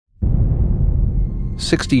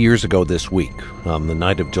60 years ago this week, on the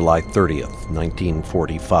night of July 30th,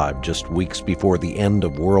 1945, just weeks before the end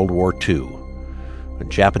of World War II, a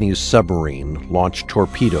Japanese submarine launched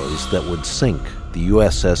torpedoes that would sink the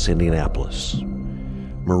USS Indianapolis.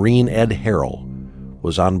 Marine Ed Harrell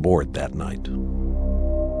was on board that night.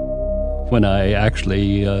 When I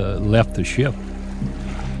actually left the ship,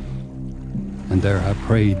 and there I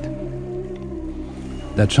prayed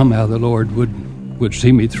that somehow the Lord would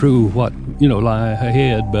see me through what, lie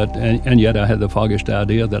ahead, and yet I had the foggiest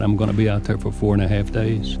idea that I'm going to be out there for 4.5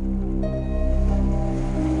 days.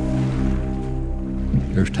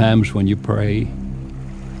 There's times when you pray,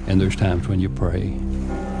 and there's times when you pray,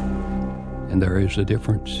 and there is a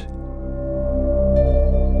difference.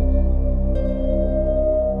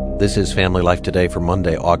 This is Family Life Today for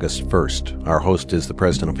Monday, August 1st. Our host is the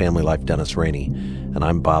president of Family Life, Dennis Rainey, and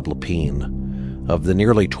I'm Bob Lepine. Of the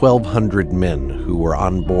nearly 1,200 men who were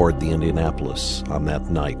on board the Indianapolis on that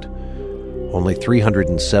night, only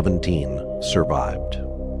 317 survived.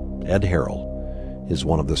 Ed Harrell is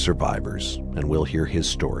one of the survivors, and we'll hear his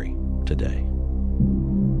story today.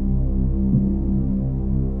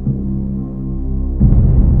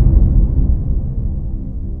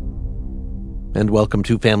 And welcome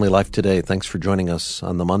to Family Life Today. Thanks for joining us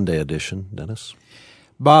on the Monday edition, Dennis.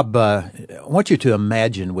 Bob, I want you to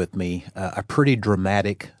imagine with me a pretty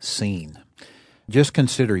dramatic scene. Just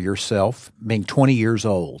consider yourself being 20 years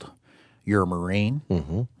old. You're a Marine.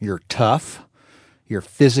 Mm-hmm. You're tough. You're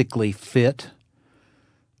physically fit.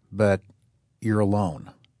 But you're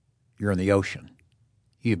alone. You're in the ocean.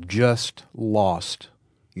 You've just lost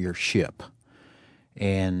your ship.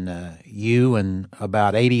 And you and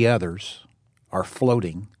about 80 others are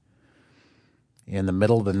floating in the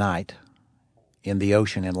middle of the night in the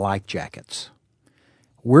ocean in life jackets.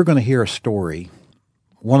 We're going to hear a story,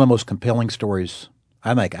 one of the most compelling stories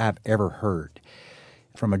I think I've ever heard,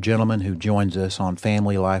 from a gentleman who joins us on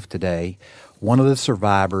Family Life Today, one of the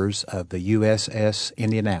survivors of the USS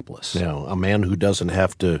Indianapolis. Now, a man who doesn't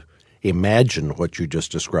have to imagine what you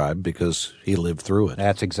just described because he lived through it.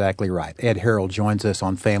 That's exactly right. Ed Harrell joins us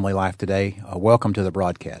on Family Life Today. Welcome to the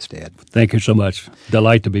broadcast, Ed. Thank you so much.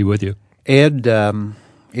 Delight to be with you. Ed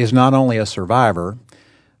is not only a survivor,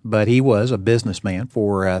 but he was a businessman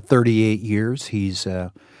for 38 years. He's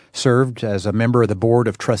served as a member of the board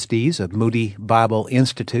of trustees of Moody Bible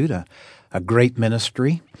Institute, a great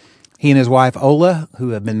ministry. He and his wife Ola,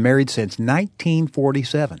 who have been married since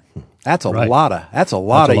 1947. That's a lot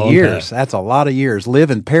of years. That's a lot of years. Live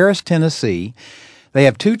in Paris, Tennessee. They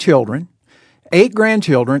have 2 children, 8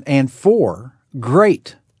 grandchildren, and 4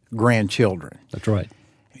 great grandchildren. That's right.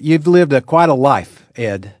 You've lived quite a life,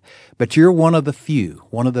 Ed, but you're one of the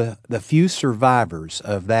few survivors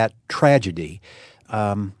of that tragedy.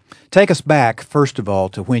 Take us back, first of all,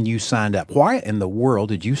 to when you signed up. Why in the world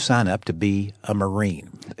did you sign up to be a Marine?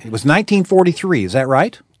 It was 1943, is that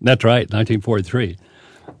right? That's right, 1943.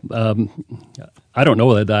 I don't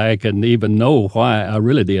know that I can even know why I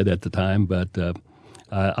really did at the time, but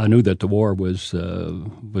I knew that the war was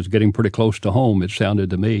getting pretty close to home, it sounded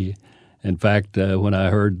to me. In fact, when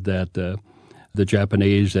I heard that the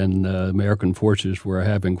Japanese and American forces were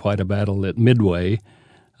having quite a battle at Midway,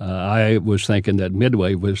 I was thinking that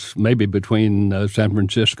Midway was maybe between San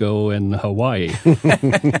Francisco and Hawaii.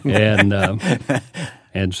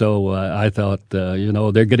 And so I thought,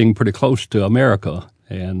 they're getting pretty close to America.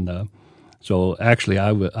 And so actually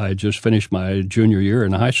I just finished my junior year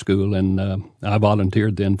in high school, and I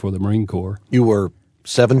volunteered then for the Marine Corps. You were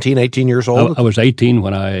 17, 18 years old? I was 18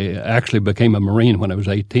 when I actually became a Marine when I was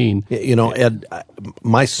 18. Ed,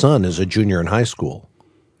 my son is a junior in high school,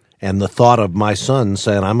 and the thought of my son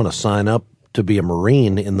saying, I'm going to sign up to be a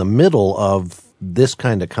Marine in the middle of this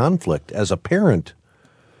kind of conflict, as a parent,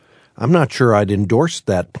 I'm not sure I'd endorse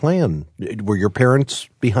that plan. Were your parents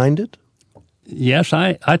behind it? Yes,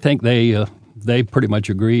 I think they pretty much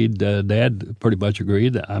agreed. Dad pretty much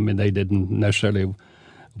agreed. I mean, they didn't necessarily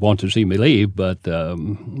want to see me leave, but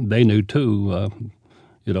they knew too.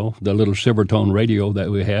 The little Silvertone radio that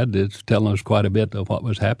we had is telling us quite a bit of what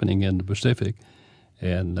was happening in the Pacific,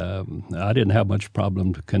 and I didn't have much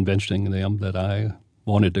problem convincing them that I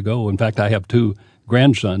wanted to go. In fact, I have 2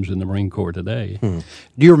 grandsons in the Marine Corps today. Do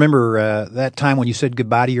you remember that time when you said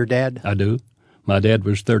goodbye to your dad? I do. My dad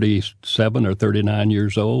was 37 or 39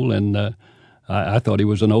 years old, and I thought he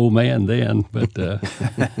was an old man then, but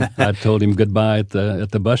I told him goodbye at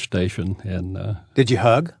the bus station. And did you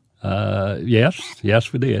hug?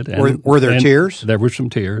 Yes, we did. And, were there tears? There were some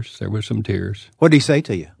tears. What did he say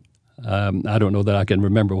to you? I don't know that I can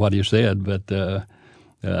remember what he said, but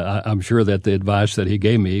I'm sure that the advice that he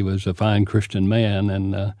gave me was a fine Christian man,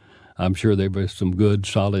 and I'm sure there was some good,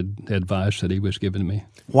 solid advice that he was giving me.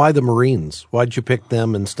 Why the Marines? Why'd you pick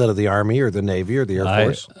them instead of the Army or the Navy or the Air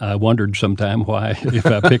Force? I wondered sometime why, if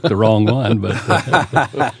I picked the wrong one,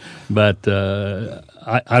 but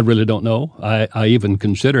I really don't know. I even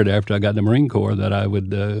considered after I got in the Marine Corps that I would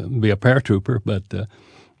be a paratrooper, but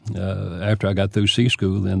after I got through sea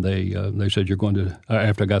school, then they said you're going to.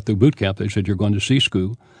 After I got through boot camp, they said you're going to sea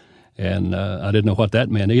school, and I didn't know what that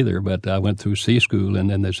meant either. But I went through sea school, and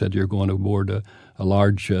then they said you're going aboard a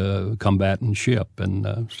large combatant ship,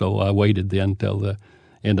 and so I waited then till the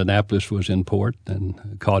Indianapolis was in port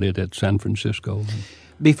and caught it at San Francisco.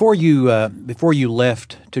 Before you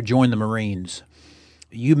left to join the Marines,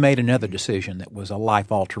 you made another decision that was a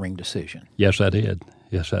life-altering decision. Yes, I did.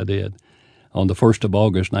 On the 1st of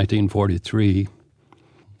August, 1943,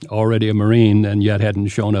 already a Marine and yet hadn't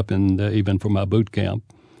shown up even for my boot camp,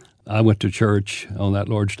 I went to church on that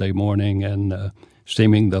Lord's Day morning, and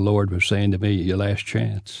seeming the Lord was saying to me, your last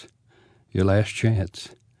chance.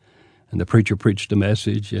 And the preacher preached a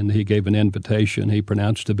message, and he gave an invitation. He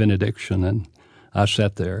pronounced a benediction, and I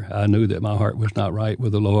sat there. I knew that my heart was not right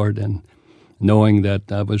with the Lord, and knowing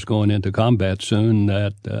that I was going into combat soon,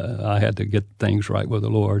 that I had to get things right with the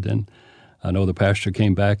Lord. And I know the pastor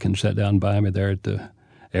came back and sat down by me there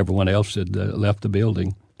everyone else had left the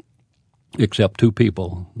building except two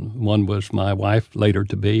people. One was my wife, later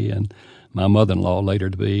to be, and my mother-in-law, later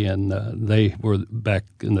to be, and they were back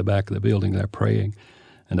in the back of the building there praying.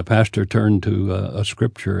 And the pastor turned to a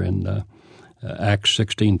scripture in Acts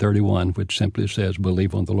 16:31, which simply says,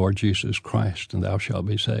 believe on the Lord Jesus Christ, and thou shalt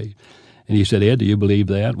be saved. And he said, Ed, do you believe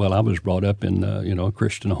that? Well, I was brought up in a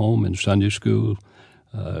Christian home and Sunday school,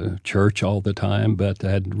 church all the time, but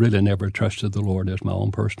I had really never trusted the Lord as my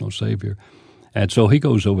own personal Savior. And so he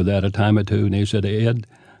goes over that a time or two, and he said, Ed,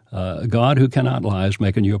 God who cannot lie is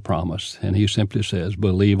making you a promise. And he simply says,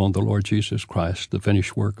 believe on the Lord Jesus Christ, the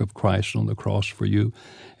finished work of Christ on the cross for you,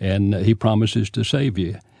 and he promises to save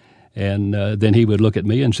you. And then he would look at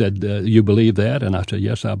me and said, you believe that? And I said,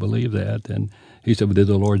 yes, I believe that. And he said, well, did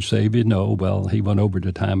the Lord save you? No. Well, he went over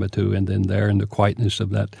to time or two, and then there in the quietness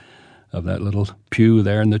of that little pew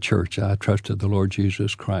there in the church, I trusted the Lord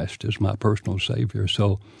Jesus Christ as my personal Savior.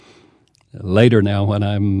 So later now, when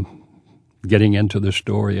I'm getting into the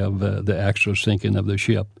story of the actual sinking of the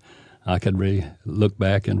ship, I could really look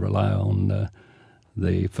back and rely on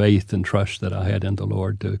the faith and trust that I had in the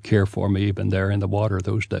Lord to care for me even there in the water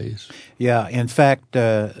those days. Yeah, in fact,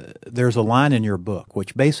 there's a line in your book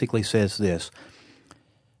which basically says this: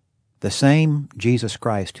 the same Jesus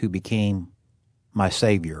Christ who became my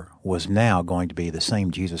Savior was now going to be the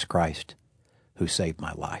same Jesus Christ who saved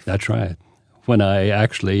my life. That's right. When I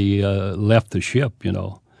actually left the ship,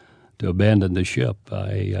 to abandon the ship,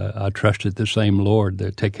 I trusted the same Lord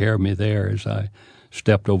to take care of me there as I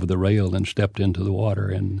stepped over the rail and stepped into the water,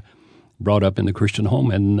 and brought up in the Christian home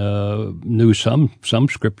and knew some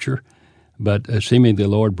Scripture, but seemingly the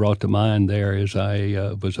Lord brought to mind there as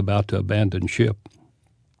I was about to abandon ship,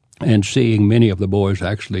 and seeing many of the boys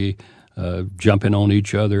actually jumping on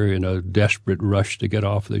each other in a desperate rush to get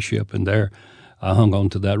off the ship. And there I hung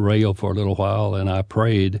onto that rail for a little while, and I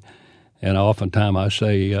prayed. And oftentimes I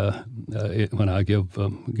say when I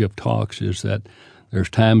give talks is that there's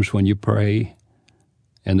times when you pray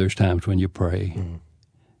and there's times when you pray. Mm-hmm.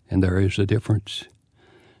 And there is a difference.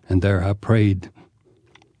 And there I prayed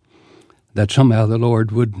that somehow the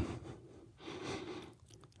Lord would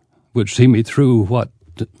see me through what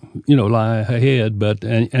lie ahead, but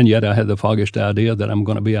and yet I had the foggiest idea that I'm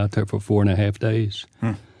going to be out there for 4.5 days.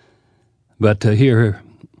 But to hear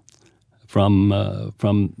from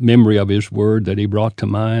memory of His word that He brought to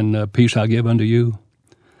mind, peace I give unto you,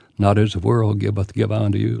 not as the world giveth, give I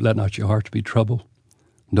unto you. Let not your hearts be troubled.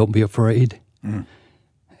 Don't be afraid.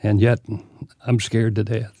 And yet I'm scared to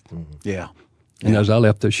death. Yeah. And as I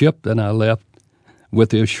left the ship, then I left with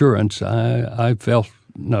the assurance I felt.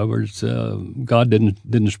 In other words, God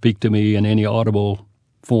didn't speak to me in any audible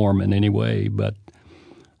form in any way, but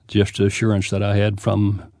just the assurance that I had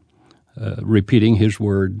from repeating His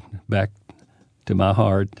word back to my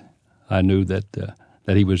heart. I knew that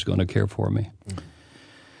He was going to care for me.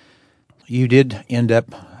 You did end up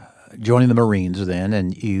joining the Marines then,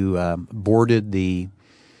 and you boarded the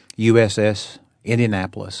USS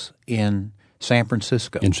Indianapolis in San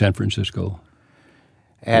Francisco. In San Francisco.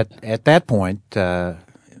 At that point,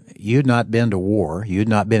 you'd not been to war, you'd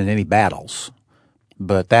not been in any battles,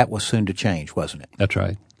 but that was soon to change, wasn't it? That's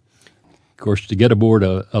right. Of course, to get aboard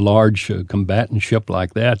a large combatant ship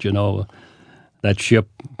like that, that ship,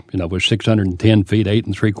 was 610 feet, 8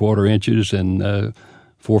 3/4 inches, and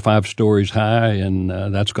 4 or 5 stories high, and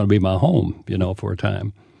that's going to be my home, for a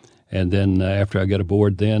time. And then after I get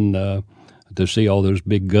aboard, then to see all those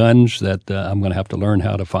big guns that I'm going to have to learn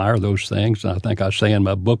how to fire those things. And I think I say in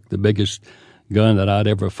my book the biggest gun that I'd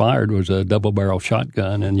ever fired was a double-barrel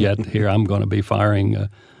shotgun, and yet here I'm going to be firing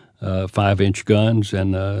 5-inch guns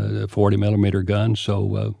and 40-millimeter guns.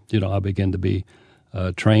 So, I began to be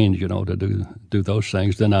trained, to do those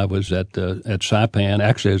things. Then I was at Saipan.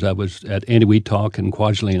 Actually, as I was at Eniwetok and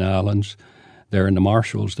Kwajalein Islands there in the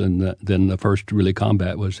Marshalls, then the first really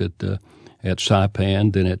combat was at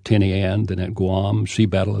Saipan, then at Tinian, then at Guam, Sea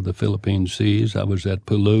Battle of the Philippine Seas. I was at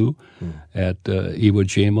Pulu, at Iwo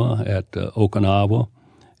Jima, at Okinawa,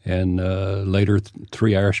 and later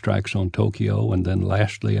 3 airstrikes on Tokyo. And then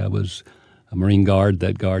lastly, I was a Marine Guard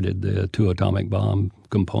that guarded the 2 atomic bomb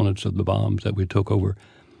components of the bombs that we took over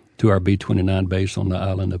to our B-29 base on the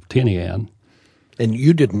island of Tinian. And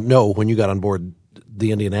you didn't know when you got on board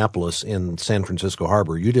the Indianapolis in San Francisco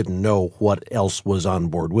Harbor, you didn't know what else was on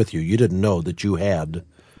board with you. You didn't know that you had...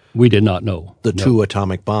 We did not know. The 2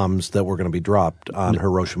 atomic bombs that were going to be dropped on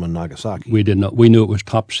Hiroshima and Nagasaki. We didn't know. We knew it was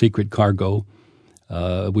top secret cargo.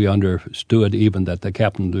 We understood even that the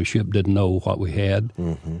captain of the ship didn't know what we had,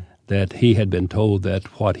 that he had been told that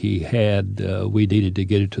what he had, we needed to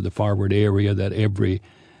get it to the forward area, that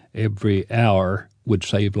every hour would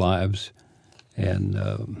save lives.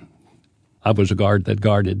 And I was a guard that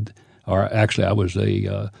guarded, or actually I was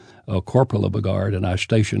a corporal of a guard, and I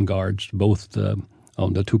stationed guards both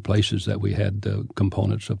on the 2 places that we had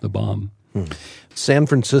components of the bomb. San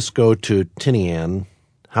Francisco to Tinian,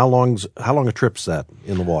 how long a trip's that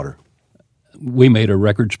in the water? We made a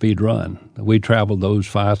record speed run. We traveled those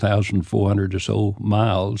 5,400 or so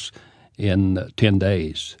miles in 10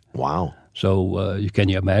 days. Wow. So can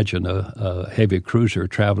you imagine a heavy cruiser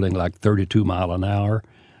traveling like 32 mile an hour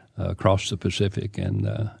across the Pacific?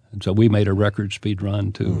 And so we made a record speed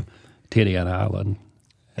run to Tinian Island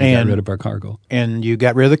and got rid of our cargo. And you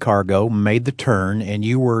got rid of the cargo, made the turn, and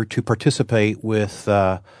you were to participate with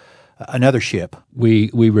another ship. We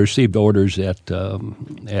received orders at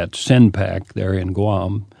CENPAC there in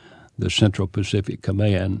Guam, the Central Pacific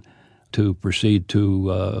Command, to proceed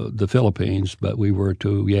to the Philippines, but we were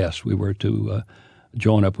to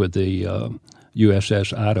join up with the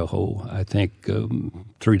USS Idaho, I think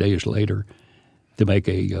 3 days later, to make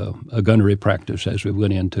a gunnery practice as we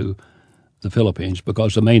went into the Philippines,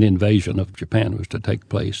 because the main invasion of Japan was to take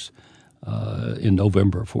place in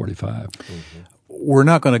November of 45. We're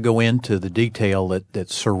not going to go into the detail that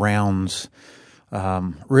surrounds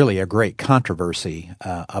really a great controversy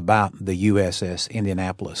about the USS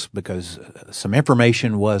Indianapolis, because some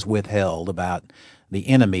information was withheld about the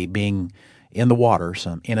enemy being in the water,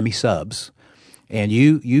 some enemy subs, and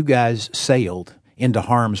you guys sailed into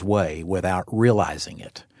harm's way without realizing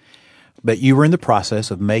it. But you were in the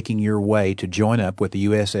process of making your way to join up with the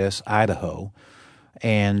USS Idaho,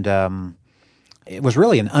 and it was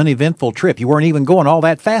really an uneventful trip. You weren't even going all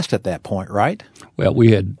that fast at that point, right? Well,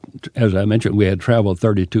 we had, as I mentioned, we had traveled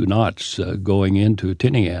 32 knots going into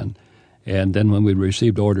Tinian, and then when we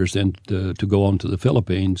received orders then to go on to the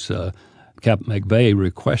Philippines, Captain McVeigh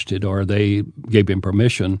requested, or they gave him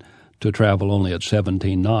permission to travel only at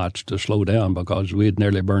 17 knots to slow down, because we had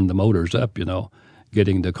nearly burned the motors up,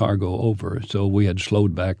 getting the cargo over. So we had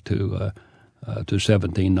slowed back to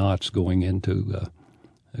 17 knots going on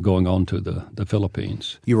to the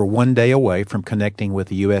Philippines. You were 1 day away from connecting with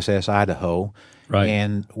the USS Idaho. Right.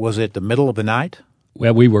 And was it the middle of the night?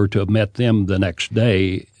 Well, we were to have met them the next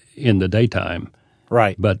day in the daytime.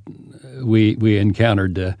 Right. But we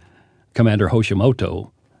encountered Commander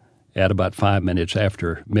Hoshimoto at about 5 minutes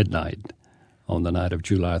after midnight on the night of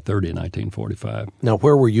July 30, 1945. Now,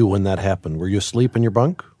 where were you when that happened? Were you asleep in your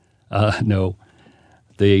bunk? No.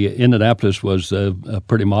 The Indianapolis was a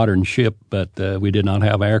pretty modern ship, but we did not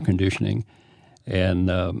have air conditioning. And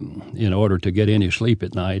in order to get any sleep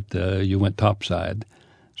at night, you went topside.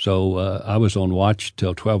 So I was on watch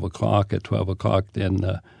till 12 o'clock. At 12 o'clock,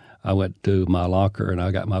 then I went to my locker and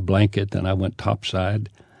I got my blanket and I went topside.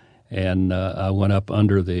 And I went up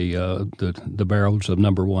under the barrels of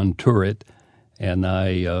number 1 turret, and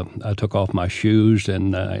I took off my shoes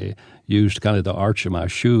and I used kind of the arch of my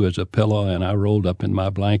shoe as a pillow, and I rolled up in my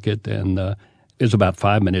blanket. And it was about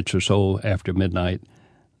 5 minutes or so after midnight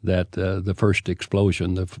that the first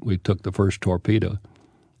explosion, we took the first torpedo.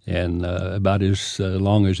 And about as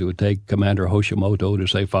long as it would take Commander Hoshimoto to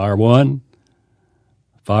say, fire 1,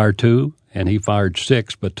 fire 2, and he fired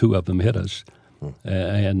 6, but 2 of them hit us.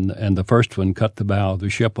 And the first one cut the bow of the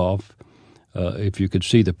ship off. If you could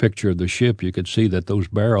see the picture of the ship, you could see that those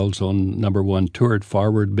barrels on number 1 turret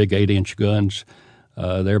forward, big 8-inch guns,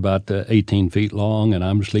 They're about 18 feet long, and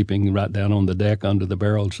I'm sleeping right down on the deck under the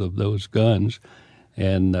barrels of those guns.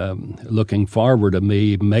 And looking forward to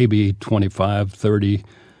me, maybe 25, 30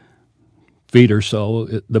 feet or so,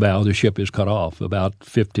 the bow of the ship is cut off, about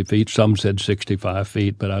 50 feet. Some said 65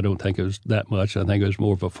 feet, but I don't think it was that much. I think it was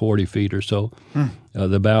more of a 40 feet or so.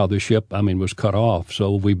 The bow of the ship, was cut off.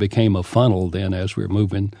 So we became a funnel then as we were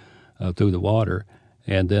moving through the water.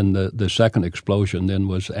 And then the second explosion then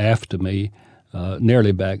was aft of me,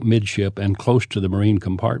 nearly back midship and close to the marine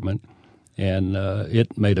compartment. And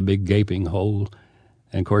it made a big gaping hole.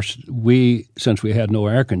 And, of course, since we had no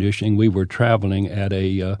air conditioning, we were traveling at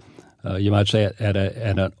a you might say at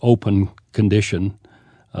an open condition,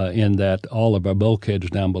 in that all of our bulkheads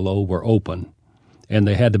down below were open, and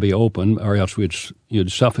they had to be open, or else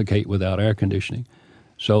you'd suffocate without air conditioning.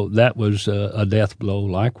 So that was a death blow,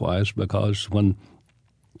 likewise, because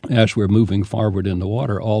as we're moving forward in the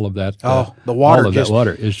water, all of that the water just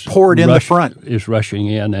is poured in the front, is rushing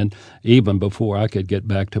in, and even before I could get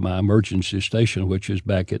back to my emergency station, which is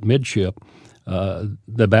back at midship.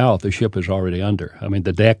 The bow of the ship is already under.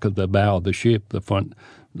 The deck of the bow of the ship, the front,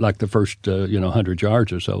 like the first 100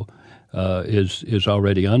 yards or so, is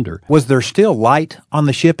already under. Was there still light on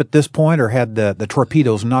the ship at this point, or had the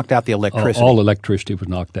torpedoes knocked out the electricity? All electricity was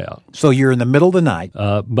knocked out. So you're in the middle of the night.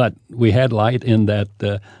 But we had light in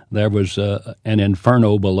that there was an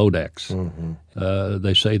inferno below decks. Mm-hmm.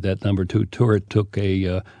 They say that number 2 turret took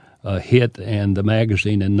a hit, and the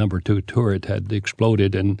magazine in number 2 turret had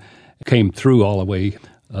exploded and came through all the way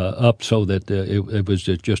up, so that it was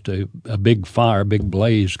just a big fire, big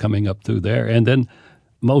blaze coming up through there. And then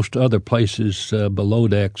most other places below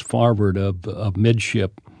decks, forward of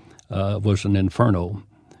midship, was an inferno.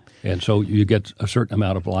 And so you get a certain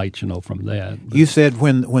amount of light, from that. But you said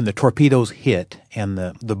when the torpedoes hit and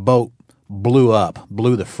the boat blew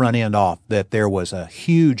the front end off, that there was a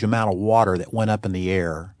huge amount of water that went up in the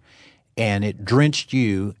air, and it drenched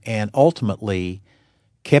you and ultimately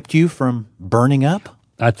kept you from burning up?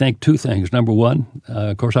 I think two things. Number one,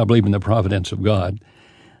 of course, I believe in the providence of God.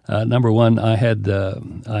 Number one, I had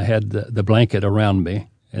the blanket around me,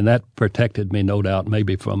 and that protected me, no doubt,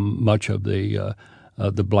 maybe from much of the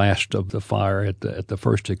blast of the fire at the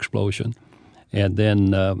first explosion. And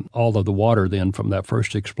then all of the water then from that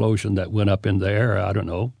first explosion that went up in the air, I don't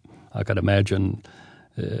know, I could imagine,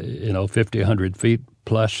 50, 100 feet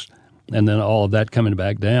plus, and then all of that coming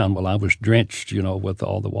back down. Well, I was drenched, with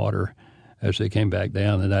all the water as they came back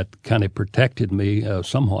down, and that kind of protected me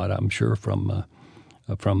somewhat, I'm sure, from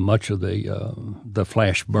much of the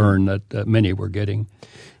flash burn that many were getting.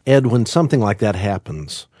 Ed, when something like that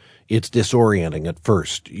happens, it's disorienting at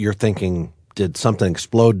first. You're thinking, did something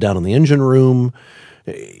explode down in the engine room?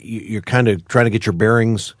 You're kind of trying to get your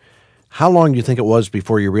bearings. How long do you think it was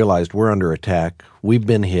before you realized we're under attack, we've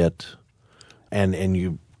been hit, and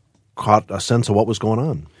you caught a sense of what was going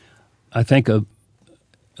on? I think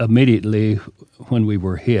immediately when we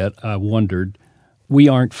were hit, I wondered, we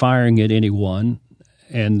aren't firing at anyone,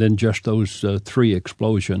 and then just those 3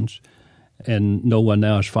 explosions, and no one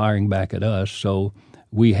now is firing back at us. So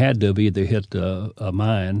we had to have either hit a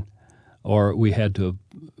mine or we had to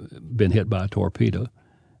have been hit by a torpedo.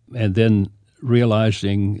 And then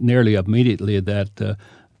realizing nearly immediately that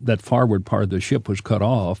that forward part of the ship was cut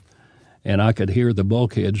off, and I could hear the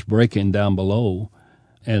bulkheads breaking down below.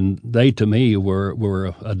 And they, to me,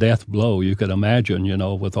 were a death blow. You could imagine,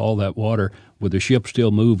 with all that water, with the ship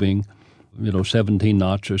still moving, 17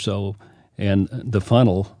 knots or so, and the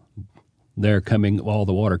funnel there coming, all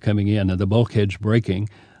the water coming in, and the bulkheads breaking,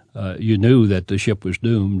 you knew that the ship was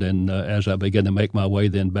doomed. And as I began to make my way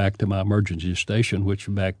then back to my emergency station, which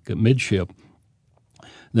was back midship,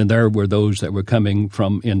 then there were those that were coming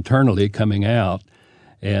from internally coming out,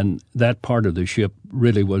 and that part of the ship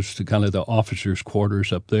really was kind of the officers'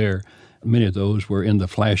 quarters up there. Many of those were in the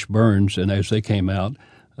flash burns, and as they came out,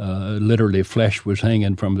 literally flesh was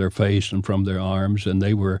hanging from their face and from their arms, and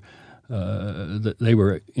they were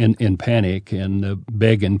in panic and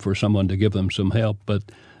begging for someone to give them some help. But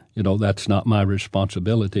that's not my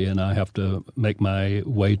responsibility, and I have to make my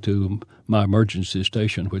way to my emergency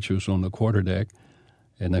station, which was on the quarterdeck.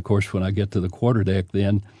 And of course, when I get to the quarterdeck,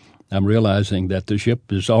 then I'm realizing that the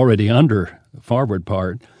ship is already under the forward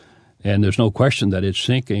part, and there's no question that it's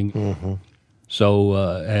sinking. Mm-hmm. So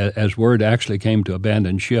as word actually came to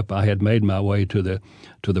abandon ship, I had made my way to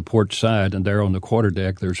the port side, and there on the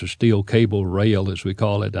quarterdeck there's a steel cable rail, as we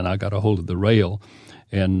call it, and I got a hold of the rail,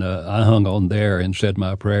 and I hung on there and said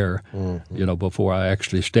my prayer, mm-hmm. Before I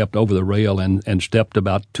actually stepped over the rail and stepped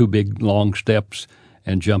about 2 big long steps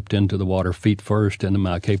and jumped into the water feet first, into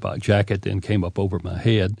my cape jacket, then came up over my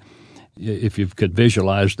head. if you could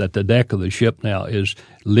visualize that the deck of the ship now is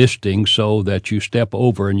listing so that you step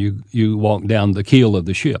over and you walk down the keel of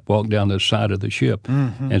the ship, walk down the side of the ship.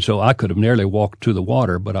 Mm-hmm. And so I could have nearly walked to the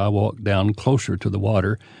water, but I walked down closer to the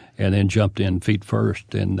water and then jumped in feet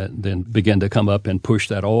first and then began to come up and push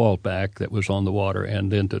that oil back that was on the water,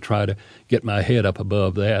 and then to try to get my head up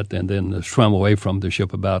above that, and then swim away from the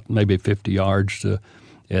ship about maybe 50 yards.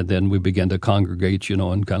 And then we began to congregate,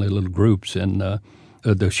 in kind of little groups. And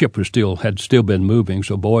the ship had still been moving,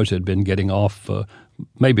 so boys had been getting off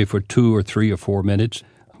maybe for 2 or 3 or 4 minutes.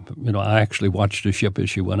 I actually watched the ship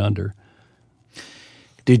as she went under.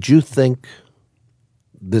 Did you think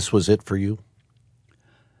this was it for you?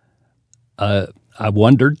 I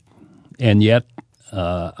wondered, and yet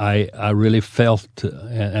I really felt,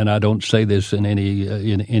 and I don't say this in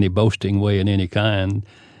any boasting way in any kind,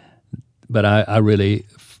 but I really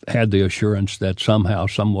had the assurance that somehow,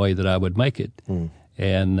 some way, that I would make it. Mm.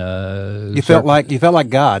 And you felt like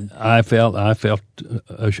God. I felt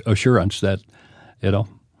assurance that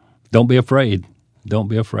don't be afraid. Don't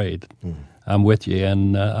be afraid. Mm. I'm with you,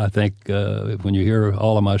 and I think when you hear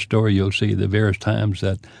all of my story, you'll see the various times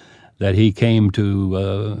that he came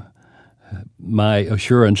to my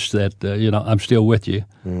assurance that I'm still with you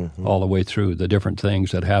all the way through the different things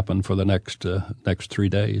that happened for the next 3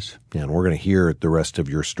 days. Yeah, and we're going to hear the rest of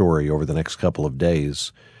your story over the next couple of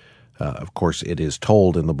days. Of course, it is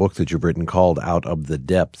told in the book that you've written called Out of the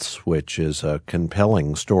Depths, which is a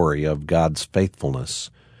compelling story of God's faithfulness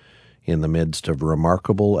in the midst of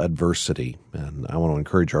remarkable adversity. And I want to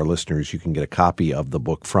encourage our listeners, you can get a copy of the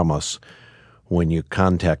book from us when you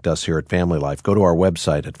contact us here at Family Life. Go to our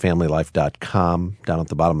website at familylife.com. Down at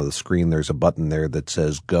the bottom of the screen, there's a button there that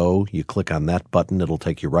says Go. You click on that button. It'll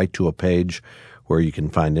take you right to a page where you can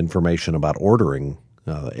find information about ordering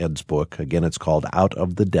Ed's book. Again, it's called Out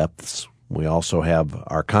of the Depths. We also have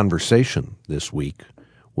our conversation this week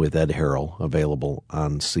with Ed Harrell available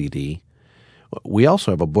on CD. We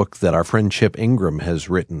also have a book that our friend Chip Ingram has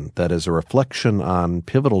written that is a reflection on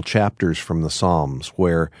pivotal chapters from the Psalms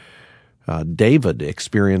where David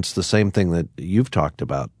experienced the same thing that you've talked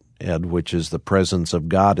about, Ed, which is the presence of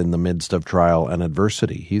God in the midst of trial and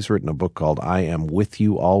adversity. He's written a book called I Am With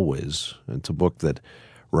You Always. It's a book that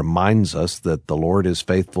reminds us that the Lord is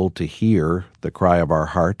faithful to hear the cry of our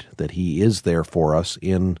heart, that He is there for us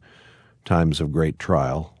in times of great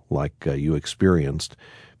trial like you experienced.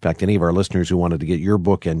 In fact, any of our listeners who wanted to get your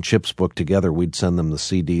book and Chip's book together, we'd send them the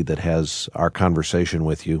CD that has our conversation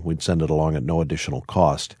with you. We'd send it along at no additional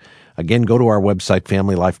cost. Again, go to our website,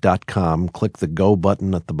 familylife.com, click the Go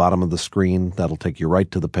button at the bottom of the screen. That'll take you right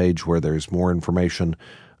to the page where there's more information,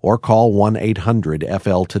 or call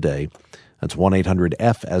 1-800-FL-TODAY. That's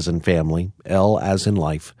 1-800-F as in family, L as in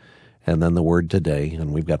life, and then the word today.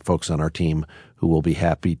 And we've got folks on our team who will be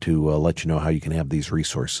happy to let you know how you can have these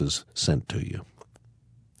resources sent to you.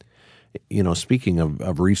 Speaking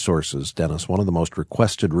of resources, Dennis, one of the most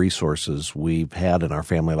requested resources we've had in our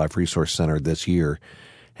Family Life Resource Center this year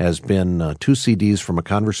has been 2 CDs from a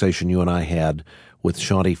conversation you and I had with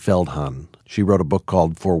Shaunti Feldhahn. She wrote a book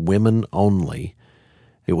called For Women Only.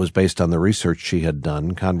 It was based on the research she had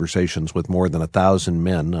done, conversations with more than 1,000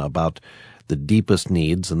 men about the deepest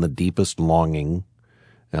needs and the deepest longing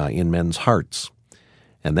in men's hearts.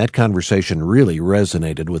 And that conversation really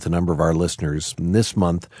resonated with a number of our listeners. And this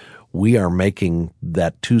month, we are making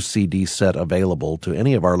that 2 CD set available to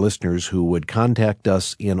any of our listeners who would contact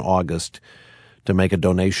us in August to make a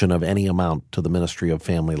donation of any amount to the Ministry of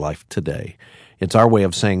Family Life Today. It's our way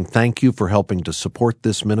of saying thank you for helping to support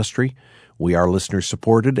this ministry. We are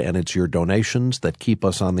listener-supported, and it's your donations that keep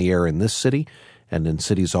us on the air in this city and in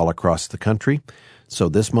cities all across the country. So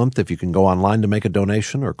this month, if you can go online to make a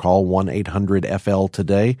donation or call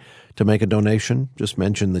 1-800-FL-TODAY to make a donation, just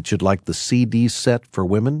mention that you'd like the CD set for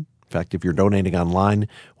women. In fact, if you're donating online,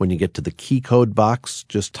 when you get to the key code box,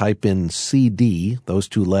 just type in CD, those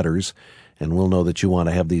 2 letters, and we'll know that you want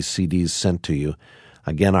to have these CDs sent to you.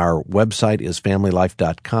 Again, our website is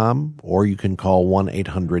familylife.com, or you can call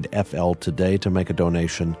 1-800-FL-TODAY to make a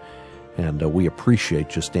donation, and we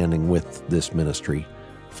appreciate you standing with this ministry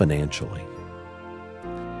financially.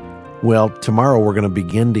 Well, tomorrow we're going to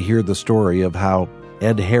begin to hear the story of how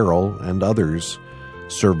Ed Harrell and others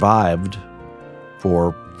survived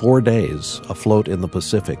for 4 days afloat in the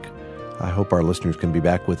Pacific. I hope our listeners can be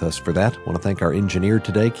back with us for that. I want to thank our engineer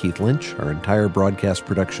today, Keith Lynch, our entire broadcast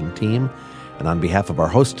production team. And on behalf of our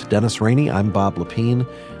host, Dennis Rainey, I'm Bob Lepine.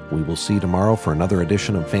 We will see you tomorrow for another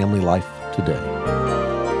edition of Family Life Today.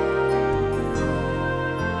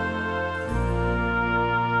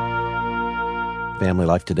 Family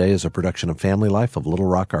Life Today is a production of Family Life of Little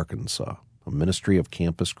Rock, Arkansas. a ministry of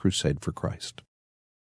Campus Crusade for Christ.